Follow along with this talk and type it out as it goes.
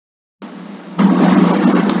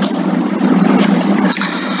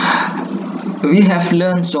we have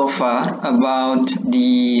learned so far about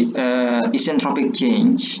the isentropic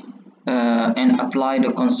change and apply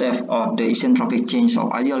the concept of the isentropic change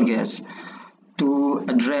of ideal gas to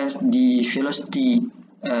address the velocity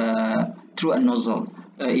through a nozzle,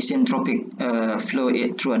 isentropic flow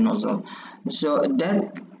through a nozzle. So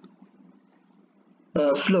that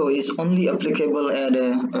flow is only applicable at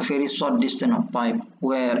a very short distance of pipe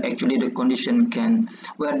where actually the condition can,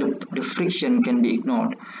 where the friction can be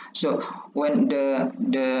ignored. So when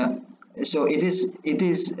so it is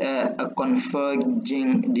a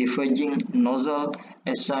diverging nozzle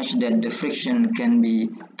as such that the friction can be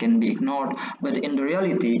ignored, but in the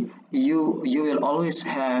reality you will always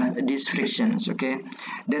have these frictions. Okay,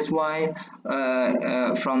 that's why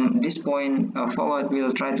from this point forward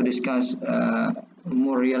we'll try to discuss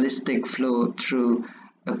more realistic flow through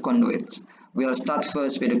a conduit. We'll start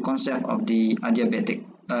first with the concept of the adiabatic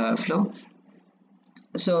flow.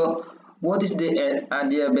 So what is the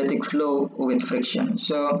adiabatic flow with friction?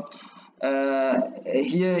 So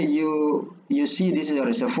here you see this is a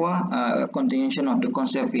reservoir, a continuation of the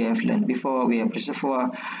concept we have learned before. We have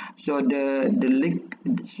reservoir. So the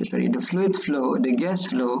fluid flow, the gas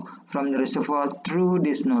flow from the reservoir through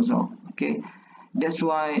this nozzle. Okay, that's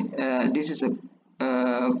why this is a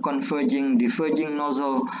diverging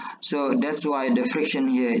nozzle. So that's why the friction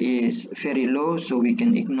here is very low, so we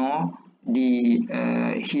can ignore the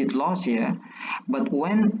heat loss here. But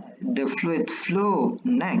when the fluid flow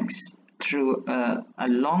next through a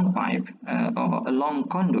long pipe or a long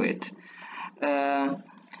conduit,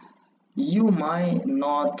 you might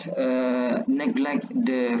not neglect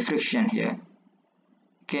the friction here.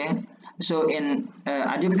 Okay, so in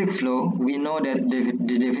adiabatic flow, we know that the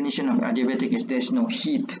definition of adiabatic is there's no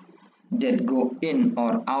heat that go in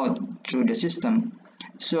or out through the system.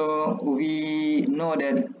 So we know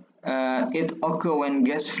that it occurs when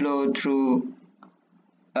gas flow through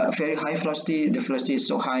very high velocity. The velocity is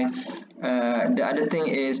so high. The other thing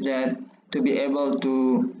is that to be able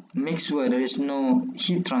to make sure there is no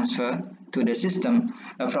heat transfer to the system,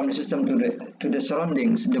 from the system to the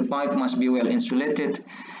surroundings, the pipe must be well insulated,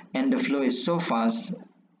 and the flow is so fast.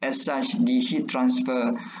 As such, the heat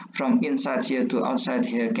transfer from inside here to outside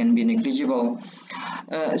here can be negligible.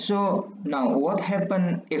 So now, what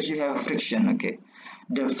happens if you have friction? Okay,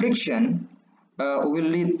 the friction will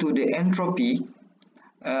lead to the entropy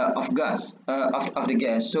of gas of the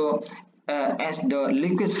gas. So as the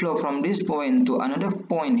liquid flow from this point to another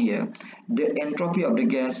point here, the entropy of the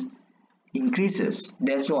gas increases.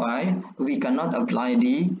 That's why we cannot apply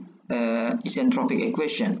the isentropic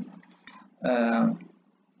equation.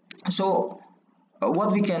 So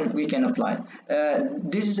what we can apply?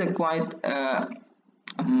 This is a quite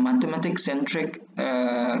mathematics centric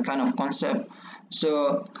kind of concept.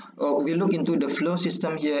 So we look into the flow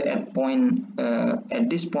system here at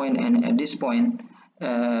this point and at this point,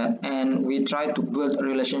 and we try to build a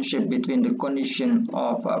relationship between the condition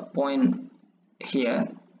of a point here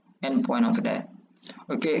and point over there.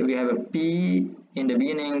 Okay, we have a P in the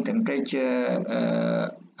beginning, temperature,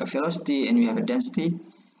 a velocity, and we have a density.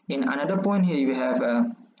 In another point here, you have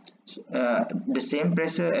the same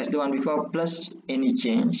pressure as the one before, plus any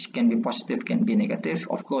change, can be positive, can be negative.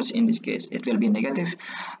 Of course, in this case it will be negative.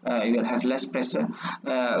 You will have less pressure.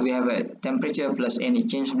 We have a temperature plus any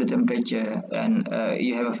change of the temperature, and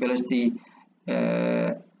you have a velocity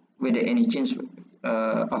with any change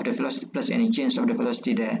of the velocity plus any change of the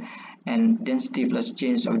velocity there, and density plus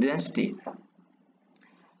change of the density.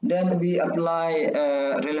 Then we apply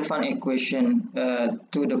a relevant equation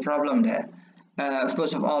to the problem there.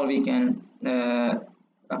 First of all, we can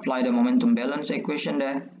apply the momentum balance equation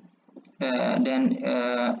there, then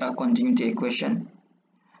a continuity equation,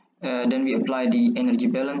 then we apply the energy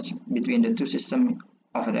balance between the two systems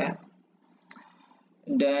over there,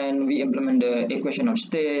 then we implement the equation of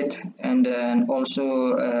state, and then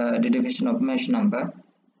also the division of mesh number.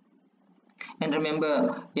 And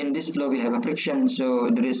remember, in this flow we have a friction, so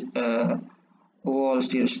there is a whole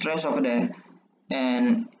shear stress over there,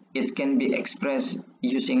 and it can be expressed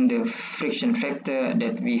using the friction factor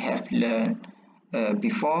that we have learned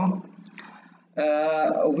before.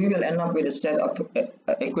 We will end up with a set of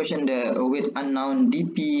equation there with unknown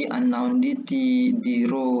dp, unknown dt, d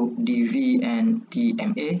rho, dv, and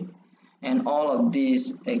dma, and all of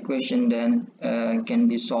these equations then can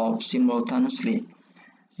be solved simultaneously.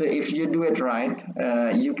 So if you do it right,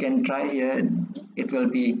 you can try here. It will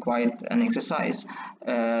be quite an exercise.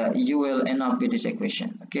 You will end up with this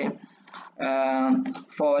equation. Okay.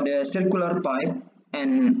 For the circular pipe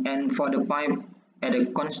and for the pipe at a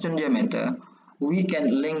constant diameter, we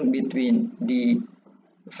can link between the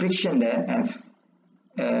friction there F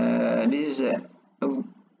this is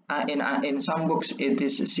in some books it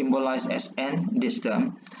is symbolized as n, this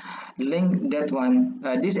term. Link that one.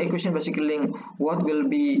 This equation basically link what will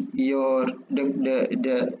be your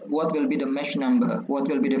what will be the mesh number, what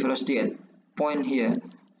will be the velocity at point here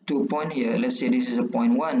to point here. Let's say this is a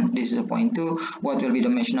point 1, this is a point 2. What will be the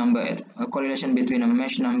mesh number at a correlation between a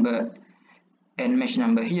mesh number and mesh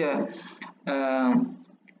number here?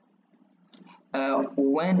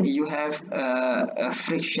 When you have a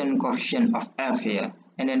friction coefficient of F here,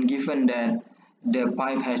 and then given that the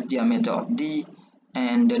pipe has diameter of D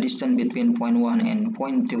and the distance between point 1 and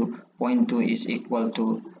point 2 is equal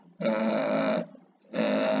to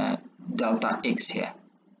delta X here.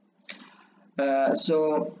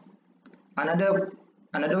 So another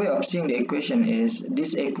way of seeing the equation is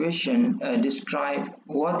this equation describe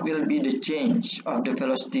what will be the change of the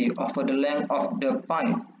velocity over the length of the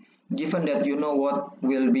pipe, given that you know what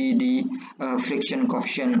will be the friction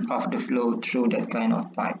coefficient of the flow through that kind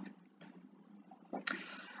of pipe.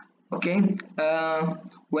 Okay,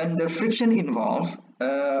 when the friction involved,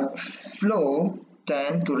 flow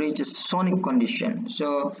tend to reach a sonic condition.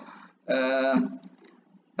 So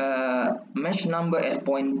mesh number at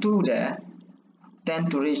point 2 there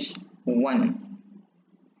tend to reach 1.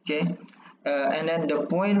 Okay, and then the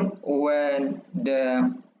point when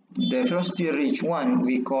the velocity reach 1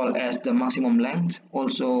 we call as the maximum length,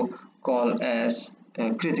 also called as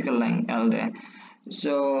critical length L there.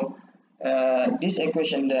 So this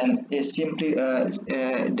equation then is simply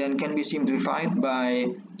then can be simplified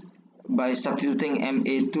by substituting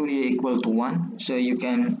MA2 here equal to 1. So you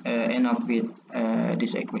can end up with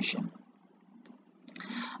this equation.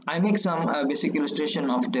 I make some basic illustration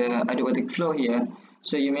of the adiabatic flow here.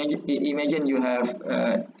 So you imagine you have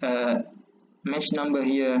mesh number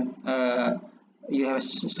here, you have a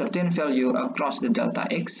certain value across the delta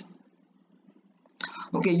X.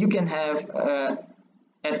 Okay, you can have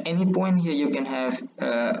at any point here you can have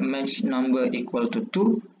mesh number equal to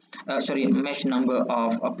 2. Mesh number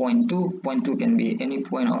of a point 2. Point 2 can be any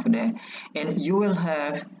point of there, and you will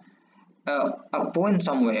have a point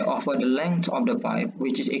somewhere over the length of the pipe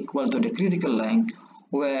which is equal to the critical length,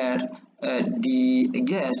 where the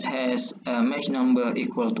gas has a mesh number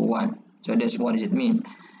equal to 1. So that's what does it mean.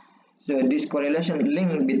 So this correlation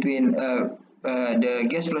link between the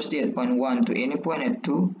gas velocity at point 1 to any point at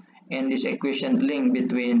 2, and this equation link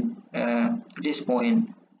between this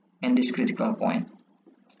point and this critical point.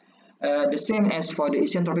 The same as for the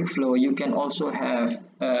isentropic flow, you can also have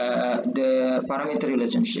the parameter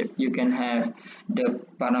relationship. You can have the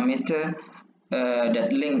parameter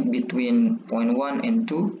that link between point 1 and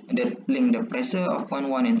 2, that link the pressure of point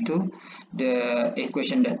 1 and 2, the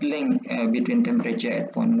equation that link between temperature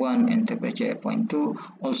at point 1 and temperature at point 2,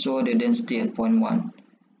 also the density at point 1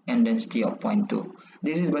 and density of point 2.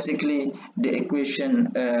 This is basically the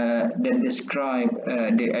equation that describe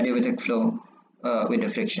the adiabatic flow with the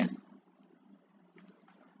friction.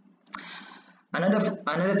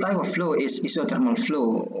 Another type of flow is isothermal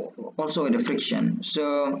flow, also with the friction.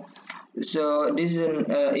 So this is an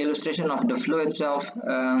illustration of the flow itself.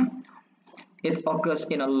 It occurs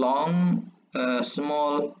in a long,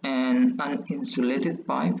 small and uninsulated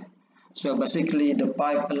pipe. So basically the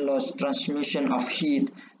pipe allows transmission of heat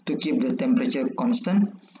to keep the temperature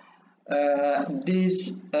constant.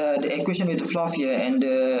 The equation with the flow here and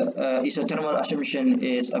the isothermal assumption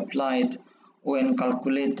is applied when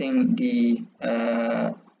calculating the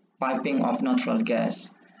piping of natural gas.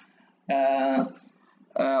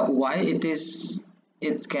 Why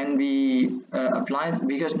it can be applied?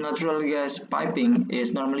 Because natural gas piping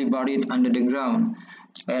is normally buried under the ground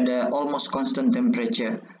at almost constant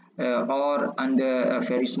temperature or under a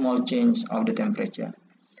very small change of the temperature.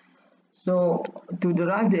 So to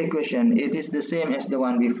derive the equation, it is the same as the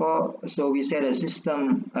one before. So we set a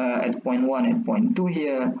system at point 1 and point 2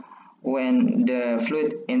 here. When the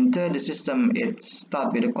fluid enter the system, it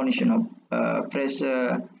starts with a condition of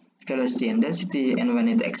pressure, velocity and density, and when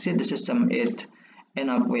it exits the system, it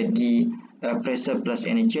ends up with the pressure plus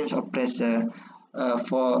any change of pressure,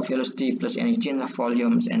 for velocity plus any change of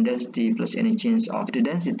volumes, and density plus any change of the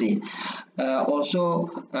density. Also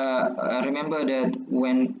remember that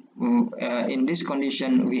when in this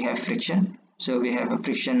condition we have friction, so we have a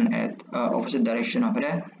friction at opposite direction over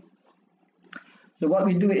there. So what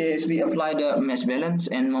we do is we apply the mass balance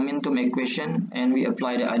and momentum equation, and we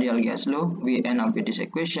apply the ideal gas law. We end up with this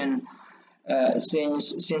equation.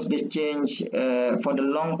 Since the change for the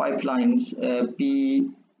long pipelines,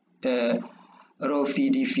 P rho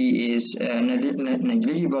V dV is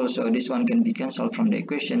negligible, so this one can be cancelled from the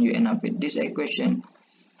equation. You end up with this equation.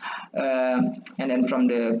 And then from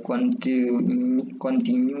the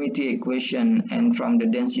continuity equation and from the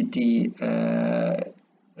density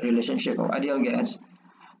relationship of ideal gas,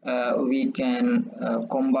 we can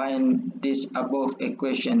combine this above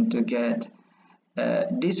equation to get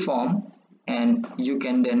this form, and you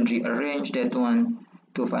can then rearrange that one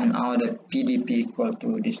to find out that PdP equal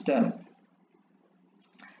to this term.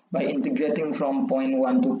 By integrating from point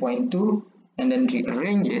 1 to point 2 and then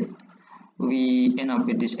rearrange it, we end up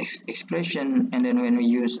with this expression. And then when we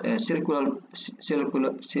use a circular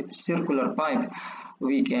pipe,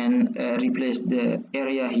 we can replace the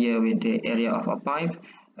area here with the area of a pipe.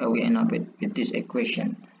 We end up with this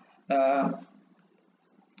equation. The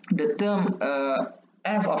term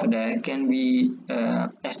f of that can be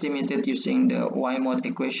estimated using the Y mod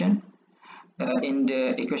equation. In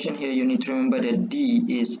the equation here, you need to remember that D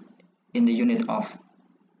is in the unit of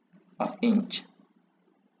inch.